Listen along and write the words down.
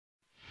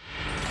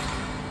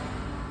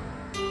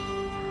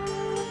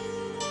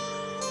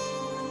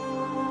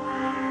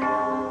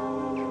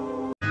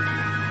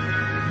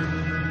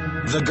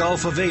The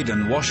Gulf of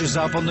Aden washes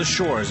up on the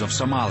shores of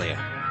Somalia.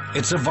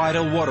 It's a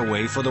vital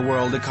waterway for the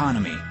world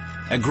economy.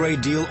 A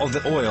great deal of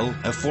the oil,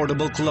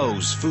 affordable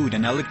clothes, food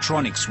and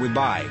electronics we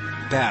buy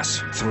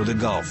pass through the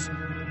Gulf.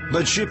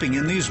 But shipping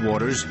in these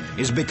waters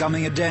is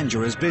becoming a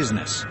dangerous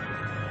business.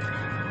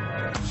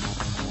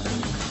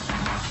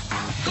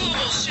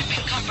 Global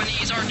shipping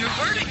companies are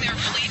diverting their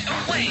fleet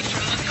away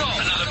from the Gulf.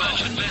 Another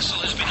merchant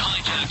vessel has been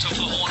hijacked off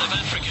the Horn of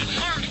Africa.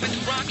 Armed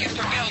with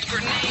rocket-propelled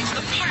grenades,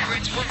 the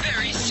pirates were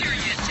very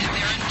serious in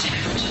their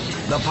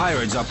intent. The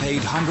pirates are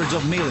paid hundreds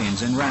of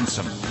millions in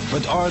ransom.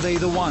 But are they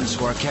the ones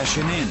who are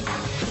cashing in?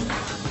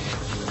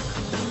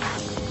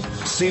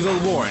 Civil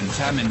war and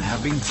famine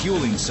have been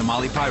fueling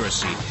Somali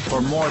piracy for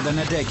more than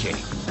a decade,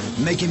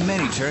 making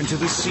many turn to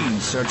the sea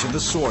in search of the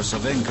source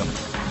of income.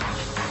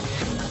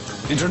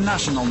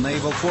 International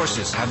naval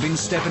forces have been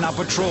stepping up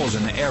patrols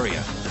in the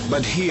area,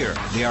 but here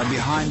they are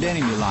behind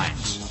enemy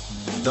lines.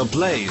 The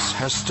place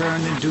has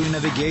turned into a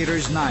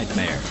navigator's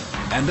nightmare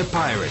and the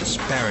pirates'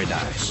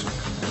 paradise.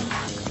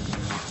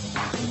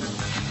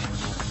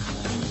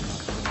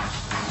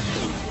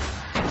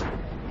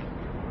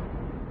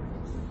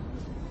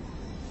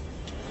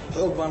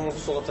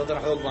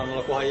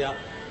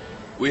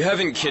 We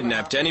haven't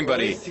kidnapped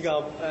anybody.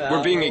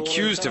 We're being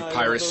accused of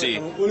piracy,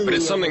 but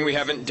it's something we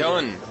haven't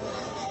done.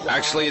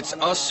 Actually, it's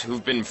us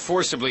who've been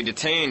forcibly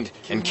detained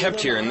and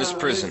kept here in this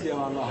prison.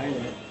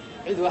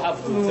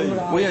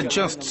 We are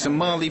just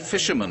Somali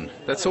fishermen.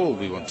 That's all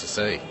we want to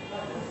say.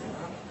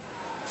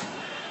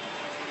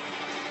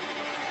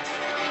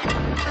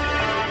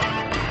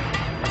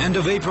 End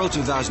of April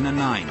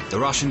 2009, the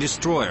Russian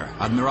destroyer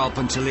Admiral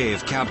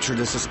Panteleev captured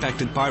a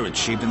suspected pirate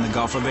ship in the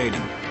Gulf of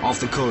Aden,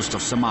 off the coast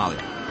of Somalia.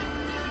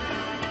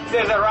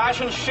 There's a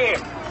Russian ship,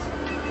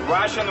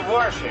 Russian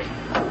warship.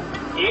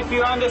 If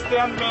you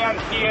understand me, I'm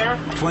here.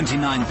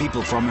 29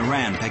 people from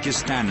Iran,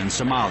 Pakistan and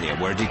Somalia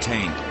were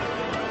detained.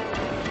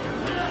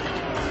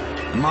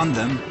 Among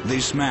them,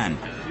 this man,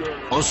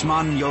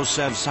 Osman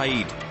Yosef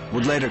Said,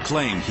 would later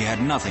claim he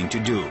had nothing to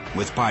do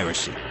with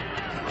piracy.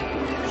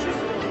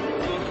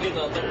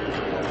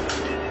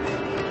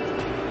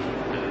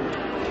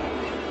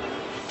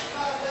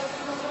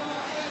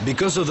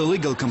 Because of the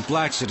legal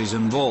complexities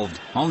involved,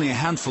 only a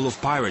handful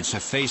of pirates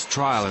have faced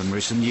trial in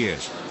recent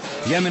years.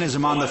 Yemen is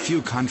among the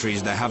few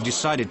countries that have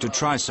decided to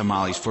try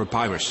Somalis for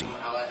piracy.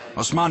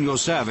 Osman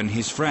Yosef and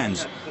his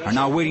friends are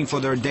now waiting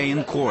for their day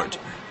in court.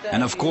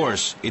 And of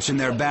course, it's in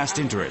their best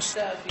interest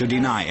to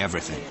deny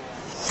everything.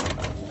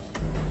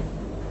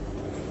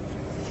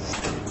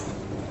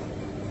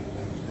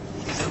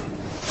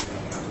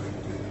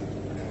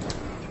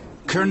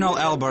 Colonel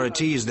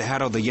al-Barati is the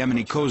head of the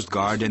Yemeni Coast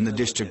Guard in the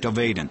district of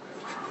Aden.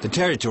 The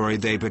territory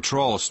they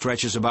patrol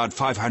stretches about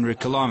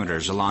 500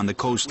 kilometers along the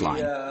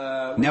coastline.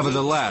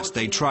 Nevertheless,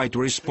 they try to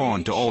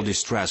respond to all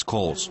distress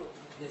calls.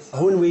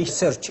 When we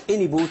search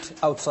any boat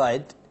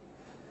outside,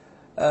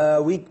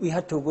 we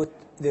had to get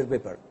their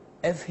paper.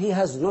 If he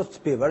has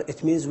not paper,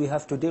 it means we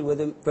have to deal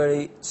with him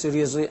very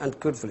seriously and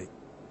carefully.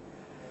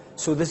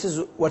 So this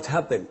is what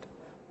happened.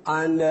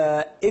 And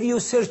if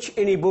you search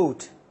any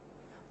boat,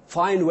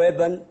 find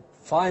weapon,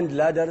 find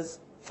ladders,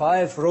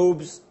 5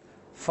 ropes,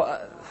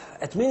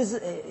 it means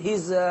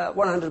he's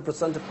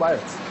 100% a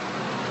pirate.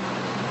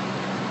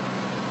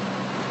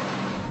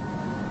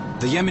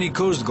 The Yemeni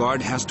Coast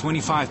Guard has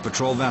 25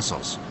 patrol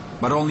vessels,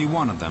 but only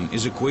one of them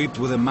is equipped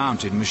with a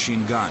mounted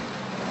machine gun.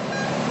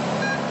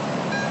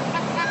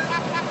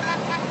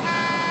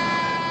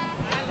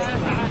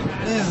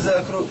 Please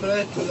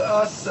cooperate with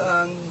us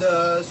and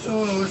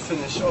soon we'll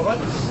finish. Over.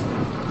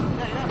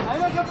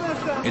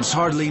 It's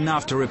hardly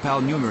enough to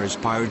repel numerous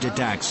pirate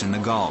attacks in the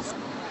Gulf,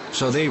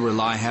 so they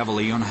rely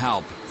heavily on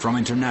help from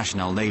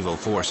international naval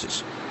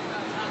forces.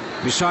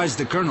 Besides,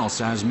 the colonel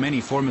says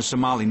many former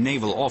Somali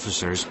naval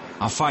officers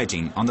are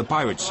fighting on the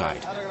pirate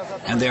side,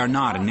 and they are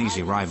not an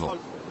easy rival.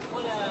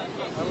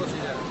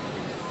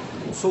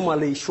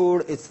 Somali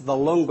shore is the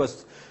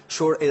longest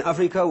shore in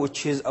Africa,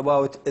 which is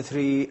about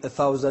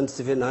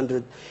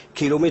 3,700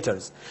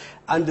 kilometers.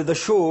 And the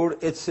shore,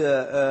 it's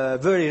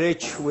very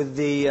rich with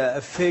the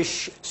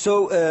fish.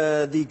 So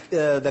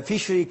the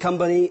fishery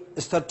company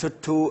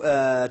started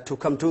to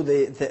come to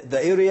the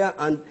area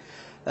and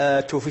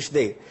to fish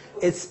there.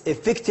 It's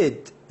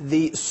affected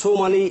the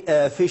Somali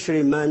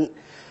fishermen,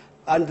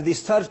 and they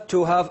start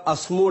to have a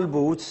small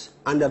boats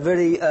and a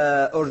very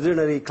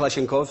ordinary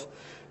Kalashnikov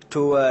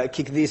to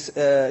kick these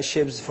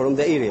ships from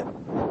the area.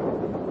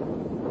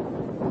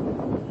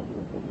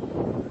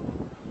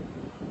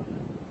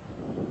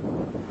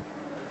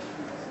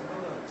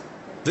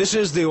 This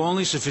is the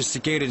only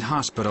sophisticated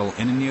hospital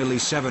in a nearly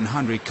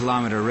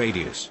 700-kilometer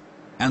radius,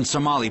 and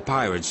Somali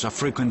pirates are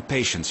frequent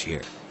patients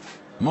here.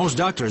 Most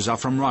doctors are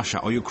from Russia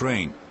or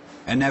Ukraine,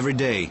 and every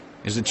day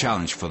is a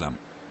challenge for them.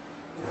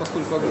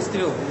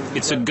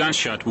 It's a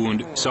gunshot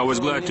wound, so I was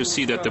glad to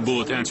see that the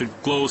bullet entered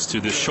close to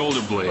the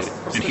shoulder blade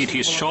and hit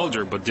his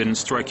shoulder but didn't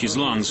strike his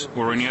lungs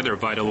or any other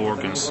vital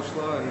organs.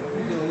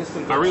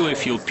 I really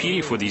feel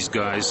pity for these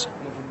guys,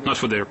 not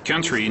for their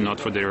country, not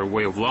for their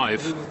way of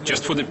life,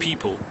 just for the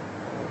people.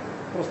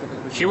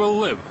 He will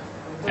live,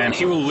 and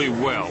he will live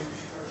well.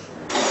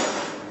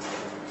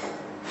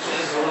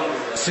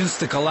 Since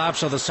the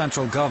collapse of the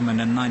central government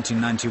in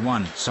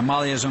 1991,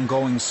 Somalia's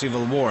ongoing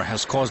civil war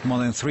has caused more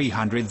than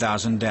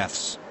 300,000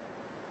 deaths.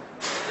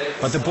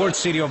 But the port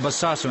city of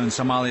Bosaso in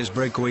Somalia's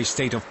breakaway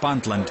state of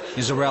Puntland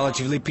is a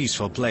relatively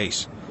peaceful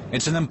place.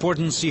 It's an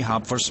important sea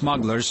hub for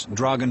smugglers,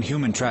 drug and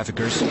human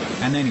traffickers,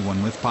 and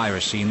anyone with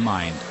piracy in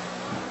mind.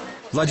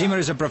 Vladimir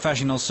is a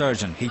professional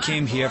surgeon. He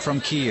came here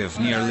from Kiev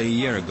nearly a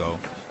year ago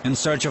in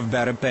search of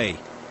better pay.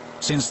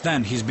 Since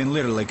then, he's been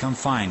literally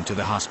confined to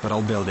the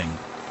hospital building.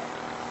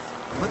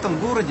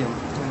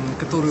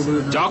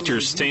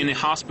 Doctors stay in the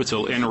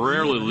hospital and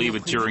rarely leave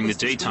it during the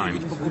daytime.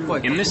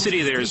 In this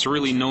city there's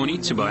really no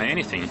need to buy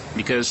anything,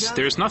 because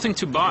there's nothing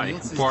to buy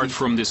apart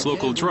from this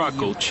local drug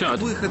called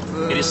chud.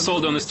 It is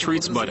sold on the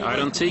streets, but I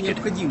don't take it.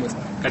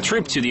 A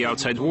trip to the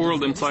outside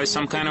world implies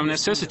some kind of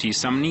necessity,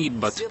 some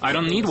need, but I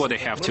don't need what they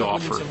have to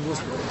offer.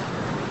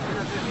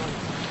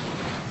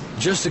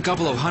 Just a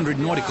couple of hundred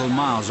nautical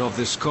miles off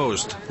this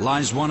coast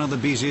lies one of the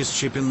busiest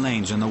shipping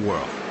lanes in the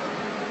world.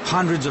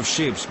 Hundreds of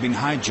ships been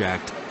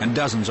hijacked and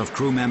dozens of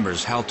crew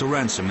members held to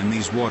ransom in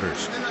these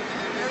waters.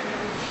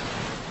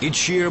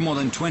 Each year, more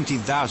than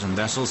 20,000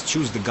 vessels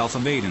choose the Gulf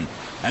of Aden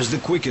as the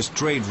quickest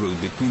trade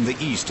route between the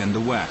East and the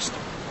West.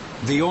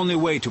 The only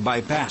way to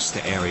bypass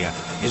the area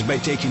is by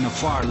taking a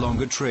far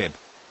longer trip,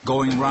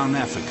 going round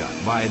Africa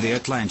via the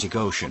Atlantic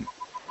Ocean.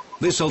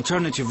 This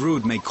alternative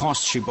route may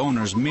cost ship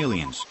owners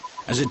millions,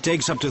 as it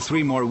takes up to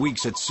 3 more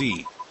weeks at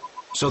sea.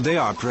 So they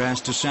are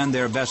pressed to send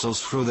their vessels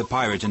through the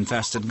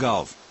pirate-infested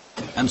Gulf.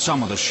 And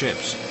some of the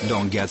ships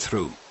don't get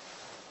through.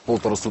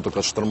 It's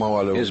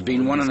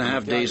been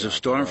 1.5 days of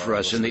storm for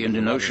us in the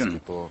Indian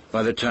Ocean.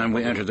 By the time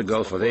we entered the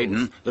Gulf of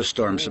Aden, the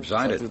storm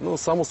subsided.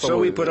 So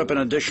we put up an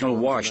additional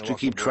watch to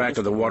keep track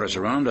of the waters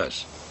around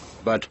us.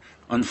 But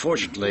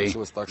unfortunately,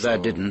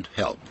 that didn't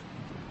help.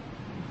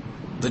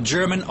 The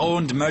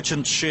German-owned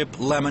merchant ship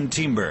Lemon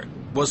Timber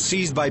was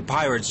seized by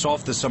pirates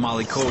off the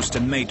Somali coast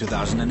in May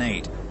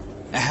 2008.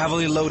 A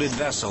heavily loaded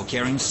vessel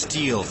carrying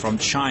steel from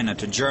China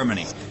to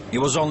Germany. It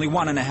was only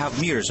 1.5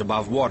 meters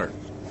above water.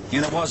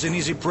 And it was an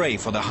easy prey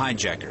for the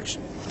hijackers.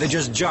 They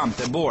just jumped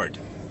aboard.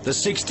 The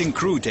 16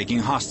 crew taking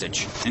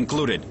hostage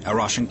included a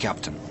Russian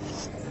captain.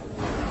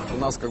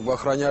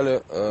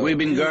 We've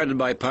been guarded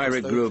by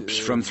pirate groups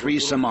from 3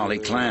 Somali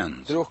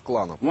clans.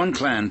 One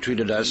clan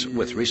treated us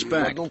with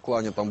respect.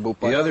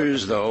 The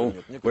others, though,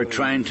 were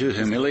trying to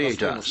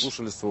humiliate us.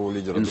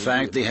 In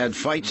fact, they had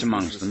fights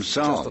amongst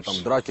themselves.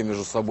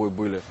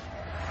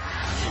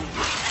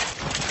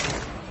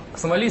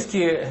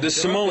 The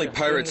Somali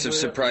pirates have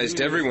surprised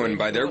everyone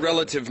by their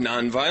relative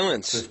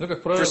non-violence.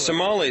 For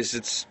Somalis,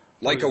 it's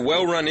like a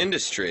well-run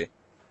industry.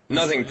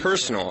 Nothing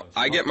personal.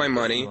 I get my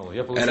money,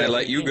 and I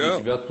let you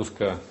go.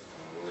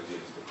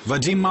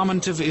 Vadim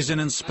Mamontov is an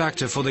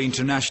inspector for the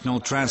International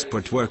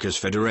Transport Workers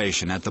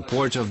Federation at the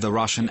port of the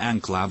Russian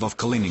enclave of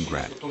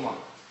Kaliningrad.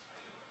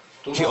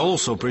 He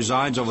also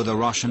presides over the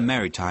Russian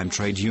Maritime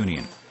Trade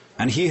Union,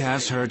 and he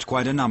has heard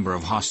quite a number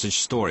of hostage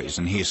stories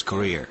in his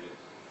career.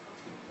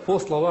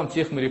 According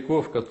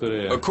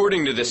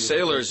to the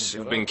sailors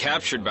who've been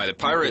captured by the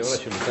pirates,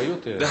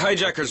 the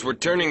hijackers were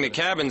turning the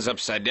cabins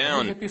upside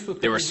down.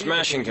 They were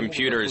smashing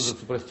computers,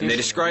 and they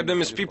describe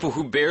them as people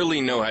who barely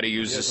know how to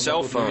use a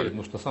cell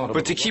phone.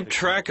 But to keep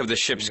track of the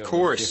ship's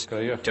course,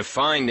 to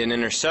find and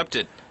intercept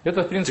it,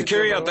 to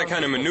carry out that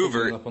kind of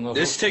maneuver,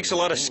 this takes a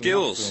lot of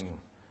skills.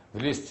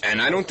 And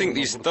I don't think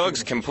these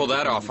thugs can pull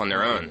that off on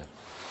their own.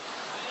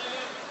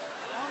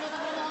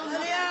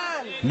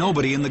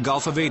 Nobody in the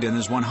Gulf of Aden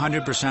is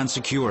 100%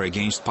 secure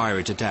against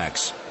pirate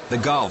attacks. The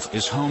Gulf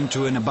is home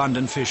to an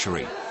abundant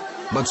fishery.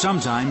 But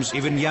sometimes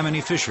even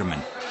Yemeni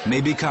fishermen may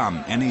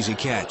become an easy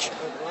catch.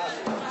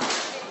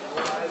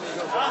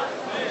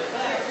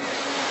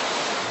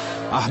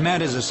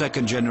 Ahmed is a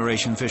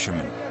second-generation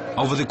fisherman.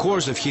 Over the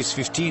course of his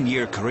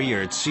 15-year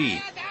career at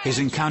sea, he's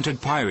encountered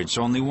pirates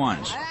only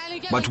once.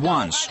 But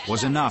once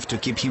was enough to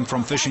keep him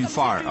from fishing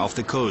far off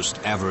the coast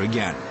ever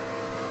again.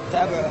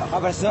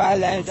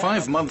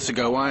 5 months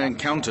ago, I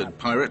encountered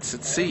pirates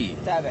at sea.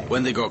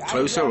 When they got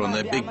closer on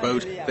their big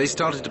boat, they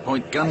started to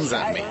point guns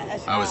at me.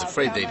 I was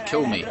afraid they'd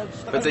kill me,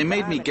 but they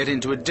made me get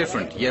into a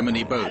different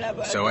Yemeni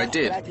boat, so I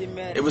did.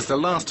 It was the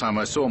last time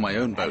I saw my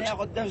own boat.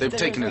 They've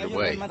taken it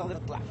away.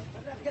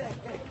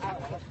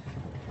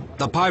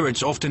 The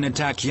pirates often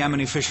attack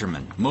Yemeni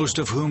fishermen, most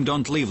of whom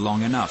don't live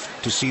long enough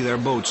to see their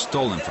boats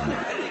stolen from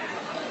them.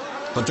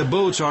 But the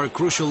boats are a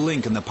crucial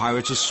link in the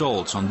pirates'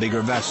 assaults on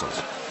bigger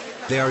vessels.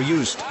 They are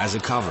used as a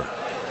cover.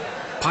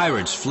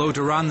 Pirates float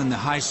around in the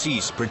high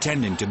seas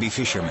pretending to be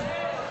fishermen,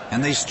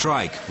 and they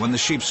strike when the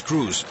ship's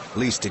crews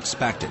least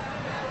expect it.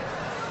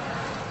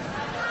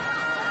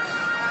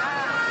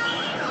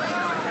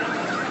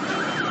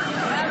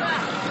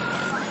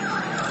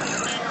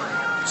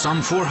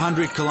 Some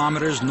 400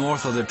 kilometers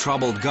north of the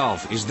troubled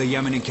Gulf is the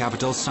Yemeni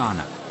capital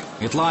Sana'a.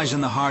 It lies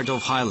in the heart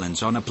of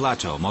highlands on a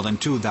plateau more than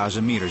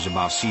 2,000 meters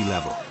above sea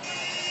level.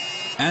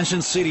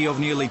 Ancient city of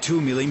nearly 2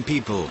 million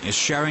people is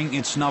sharing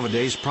its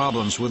nowadays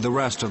problems with the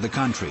rest of the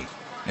country.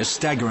 a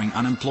staggering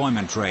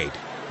unemployment rate,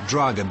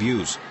 drug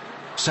abuse,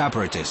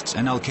 separatists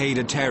and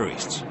Al-Qaeda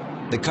terrorists.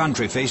 The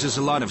country faces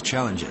a lot of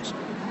challenges,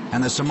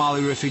 and the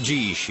Somali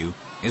refugee issue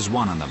is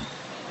one of them.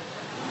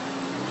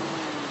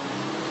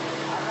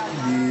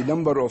 The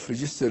number of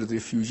registered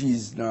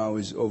refugees now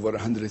is over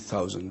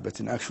 100,000, but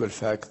in actual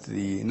fact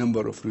the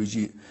number of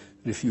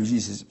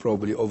refugees is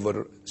probably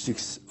over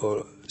 600,000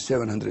 or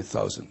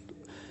 700,000.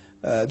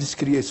 This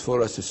creates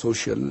for us a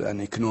social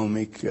and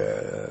economic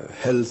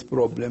health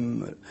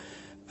problem,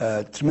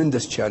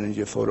 tremendous challenge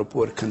for a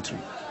poor country.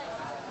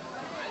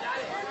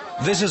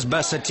 This is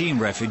Basatin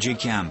refugee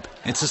camp.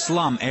 It's a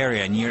slum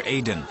area near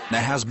Aden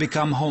that has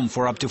become home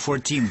for up to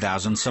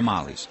 14,000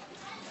 Somalis.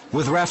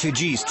 With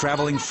refugees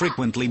traveling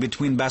frequently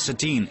between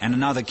Basatin and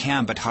another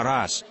camp at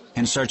Haras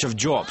in search of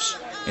jobs,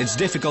 it's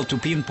difficult to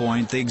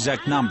pinpoint the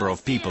exact number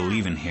of people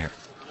living here.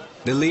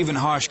 They live in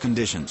harsh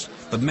conditions,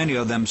 but many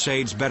of them say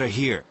it's better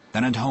here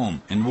than at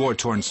home in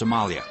war-torn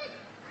Somalia.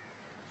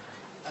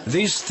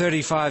 This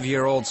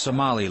 35-year-old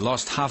Somali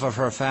lost half of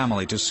her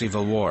family to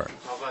civil war.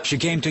 She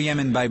came to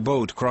Yemen by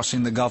boat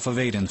crossing the Gulf of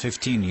Aden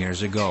 15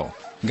 years ago,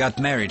 got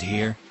married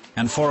here,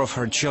 and 4 of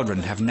her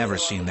children have never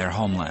seen their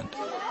homeland.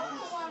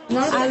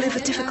 I live a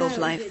difficult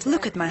life.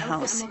 Look at my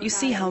house. You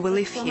see how we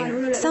live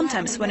here.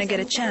 Sometimes when I get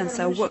a chance,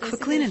 I work for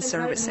cleaning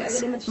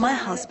services. My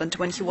husband,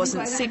 when he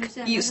wasn't sick,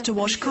 used to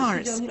wash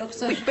cars.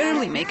 We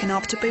barely make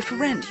enough to pay for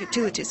rent,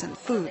 utilities and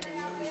food.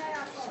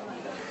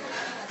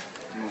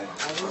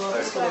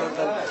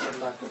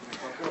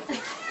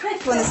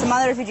 When the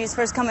Somali refugees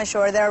first come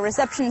ashore, there are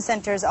reception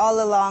centers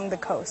all along the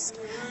coast,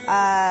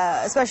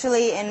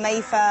 especially in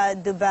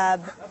Maifa,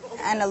 Dubab,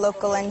 and a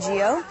local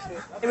NGO.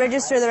 They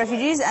register the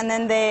refugees and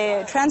then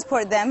they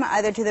transport them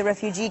either to the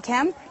refugee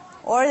camp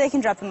or they can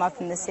drop them off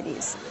in the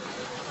cities.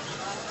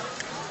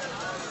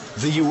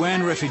 The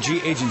UN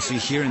Refugee Agency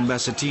here in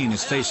Basatin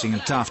is facing a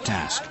tough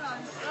task.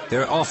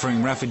 They're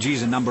offering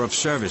refugees a number of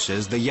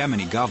services the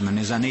Yemeni government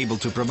is unable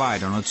to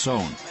provide on its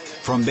own,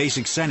 from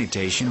basic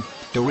sanitation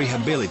to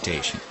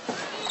rehabilitation.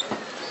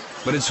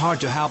 But it's hard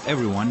to help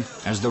everyone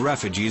as the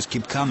refugees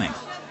keep coming.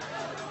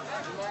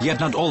 Yet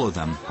not all of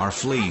them are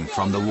fleeing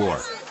from the war.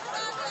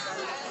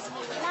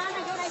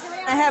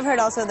 I have heard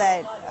also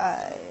that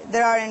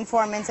there are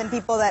informants and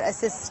people that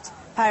assist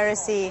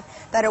piracy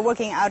that are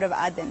working out of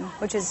Aden,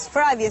 which is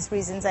for obvious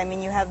reasons. I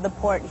mean, you have the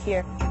port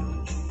here.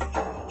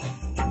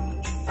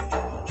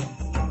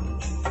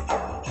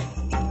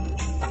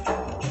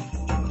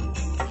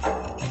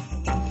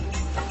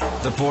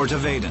 The port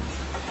of Aden.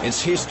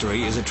 Its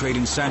history as a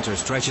trading center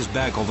stretches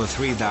back over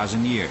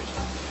 3,000 years.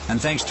 And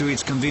thanks to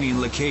its convenient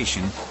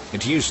location,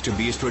 it used to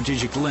be a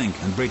strategic link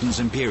in Britain's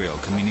imperial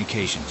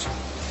communications.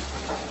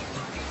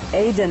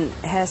 Aden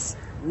has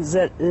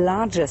the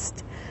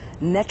largest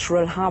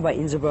natural harbor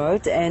in the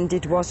world, and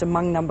it was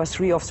among number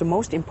 3 of the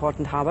most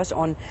important harbors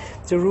on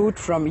the route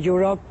from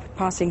Europe,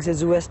 passing the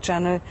Suez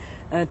Channel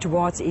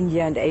towards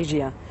India and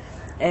Asia.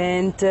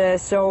 And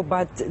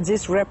but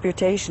this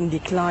reputation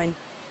declined.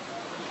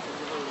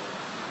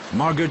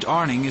 Margaret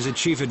Arning is a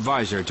chief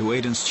advisor to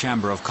Aden's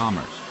Chamber of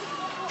Commerce.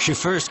 She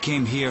first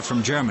came here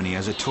from Germany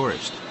as a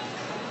tourist.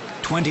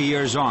 20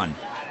 years on,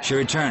 she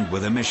returned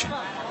with a mission.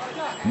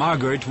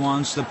 Margaret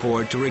wants the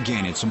port to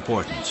regain its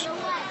importance.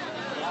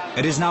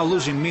 It is now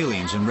losing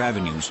millions in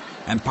revenues,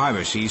 and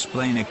piracy is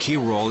playing a key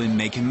role in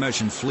making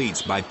merchant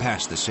fleets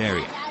bypass this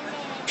area.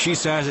 She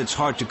says it's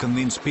hard to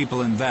convince people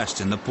to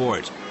invest in the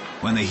port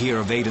when they hear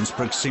of Aden's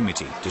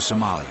proximity to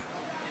Somalia.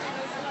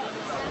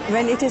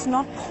 When it is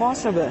not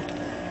possible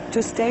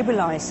to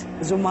stabilize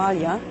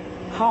Somalia,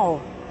 how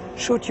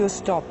should you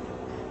stop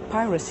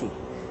piracy?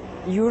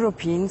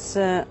 Europeans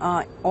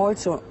are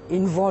also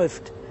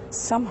involved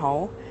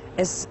somehow,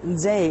 as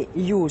they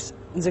use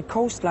the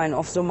coastline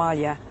of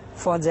Somalia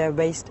for their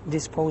waste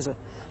disposal.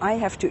 I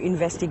have to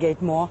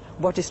investigate more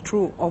what is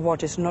true or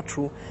what is not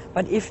true.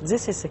 But if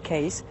this is the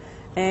case,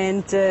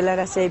 and let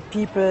us say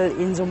people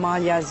in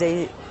Somalia,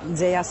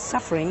 they are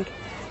suffering,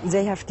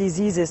 they have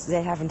diseases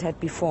they haven't had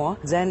before,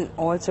 then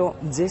also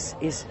this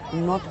is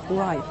not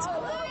right.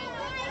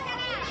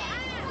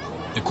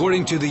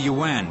 According to the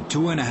UN,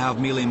 2.5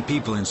 million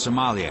people in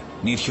Somalia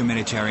need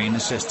humanitarian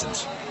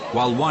assistance,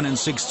 while 1 in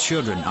 6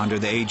 children under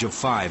the age of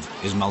 5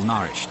 is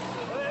malnourished.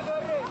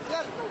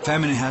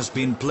 Famine has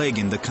been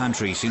plaguing the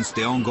country since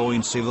the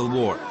ongoing civil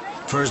war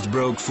first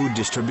broke food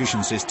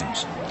distribution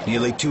systems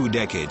nearly 2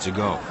 decades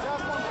ago.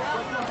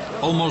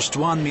 Almost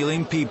 1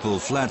 million people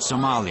fled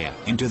Somalia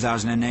in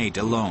 2008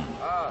 alone.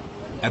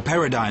 A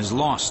paradise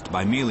lost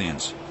by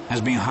millions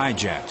has been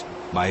hijacked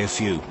by a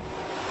few.